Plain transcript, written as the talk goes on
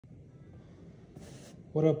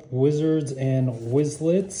What up, Wizards and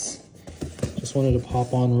Wizlets? Just wanted to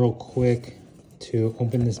pop on real quick to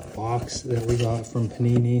open this box that we got from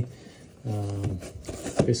Panini.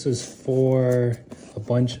 This was for a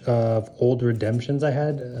bunch of old redemptions I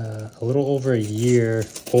had, a little over a year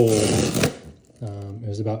old. It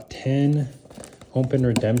was about 10 open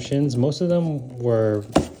redemptions. Most of them were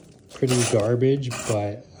pretty garbage,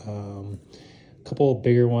 but a couple of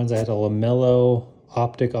bigger ones. I had a Lamelo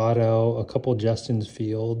Optic auto, a couple Justin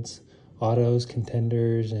Fields autos,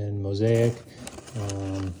 Contenders, and Mosaic,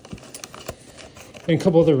 and a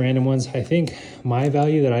couple other random ones. I think my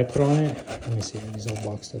value that I put on it, let me see, these all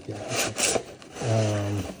boxed up yet.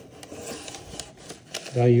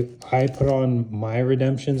 Value I put on my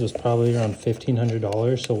redemptions was probably around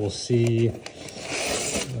 $1,500, so we'll see.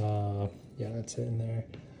 Yeah, that's it in there.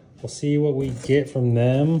 We'll see what we get from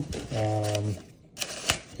them.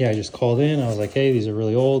 Yeah, I just called in. I was like, hey, these are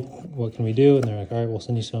really old. What can we do? And they're like, all right, we'll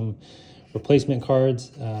send you some replacement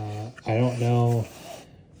cards. I don't know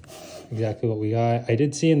exactly what we got. I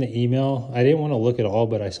did see in the email, I didn't want to look at all,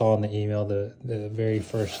 but I saw in the email the very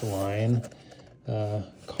first line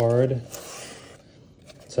card.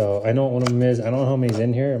 So I know what one of them is. I don't know how many's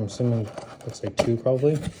in here. I'm assuming it looks like 2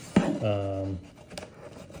 probably. Okay,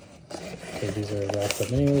 these are wrapped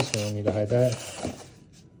up anyway, so we don't need to hide that.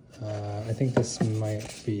 I think this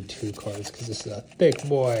might be 2 cards because this is a thick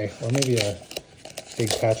boy, or maybe a big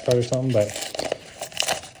patch card or something. But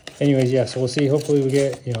anyways, yeah, so we'll see. Hopefully we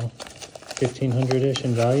get, you know, 1,500-ish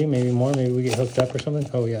in value, maybe more. Maybe we get hooked up or something.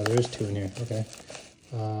 Oh yeah, there's 2 in here. Okay.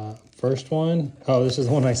 First one. Oh, this is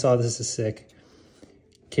the one I saw. This is sick.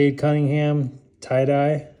 Cade Cunningham,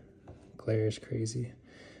 tie-dye. Glare is crazy.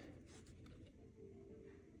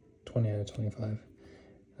 20 out of 25.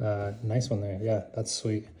 Nice one there. Yeah, that's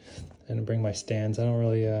sweet. I didn't bring my stands. I don't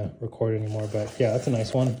really record anymore, but yeah, that's a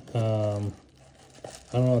nice one. I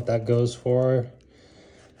don't know what that goes for.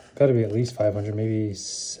 Got to be at least 500, maybe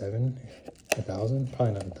 1,000.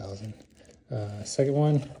 Probably not 1,000. Second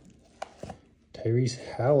one, Tyrese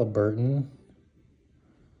Halliburton,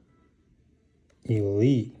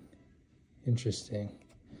 Elite. Interesting.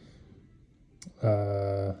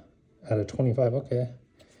 Out of 25. Okay.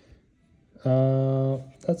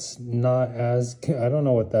 That's not as good. I don't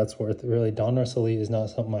know what that's worth really. Donruss Elite is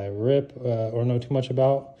not something I rip or know too much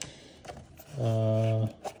about.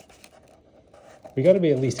 We got to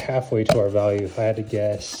be at least halfway to our value if I had to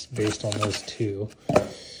guess based on those 2.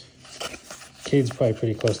 Cade's probably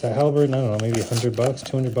pretty close to that. Halliburton, I don't know, maybe $100,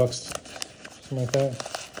 $200, something like that.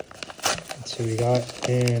 Let's see what we got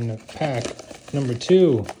in pack number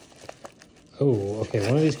 2. Oh, okay,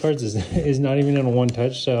 one of these cards is not even in a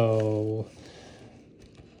one-touch, so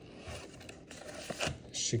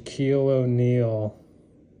Shaquille O'Neal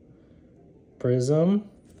Prizm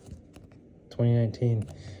 2019.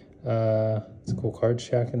 It's a cool card,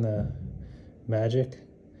 Shaq in the Magic.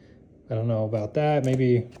 I don't know about that,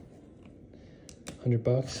 maybe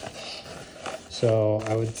 $100. So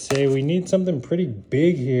I would say we need something pretty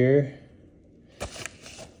big here.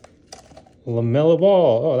 Lamelo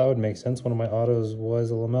Ball. Oh, that would make sense. One of my autos was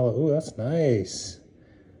a Lamelo. Ooh, that's nice.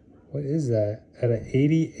 What is that? At an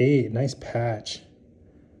 88. Nice patch.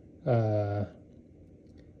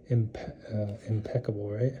 Impeccable,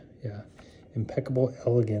 right? Yeah. Impeccable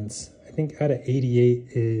Elegance. I think out of 88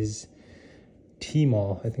 is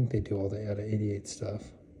T-Mall. I think they do all the out of 88 stuff.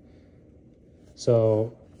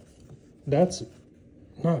 So that's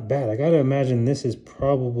not bad. I got to imagine this is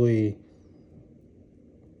probably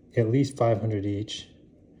at least 500 each,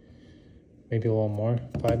 maybe a little more,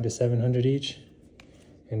 500 to 700 each,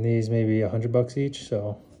 and these maybe $100 each.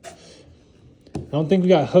 So I don't think we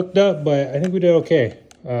got hooked up, but I think we did okay.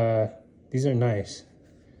 These are nice.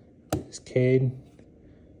 This Cade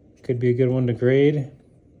could be a good one to grade.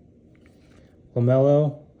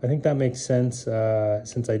 Lamelo, I think that makes sense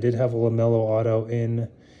since I did have a Lamelo auto in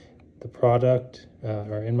the product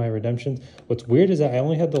or in my redemptions. What's weird is that I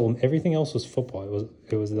only had everything else was football.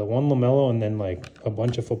 It was the one Lamelo and then like a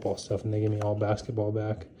bunch of football stuff, and they gave me all basketball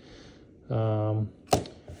back,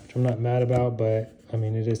 which I'm not mad about, but I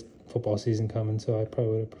mean, it is football season coming, so I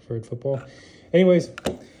probably would have preferred football. Anyways,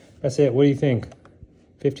 that's it. What do you think?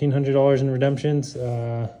 $1,500 in redemptions.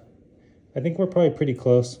 I think we're probably pretty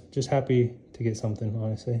close. Just happy to get something,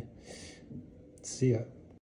 honestly. See ya.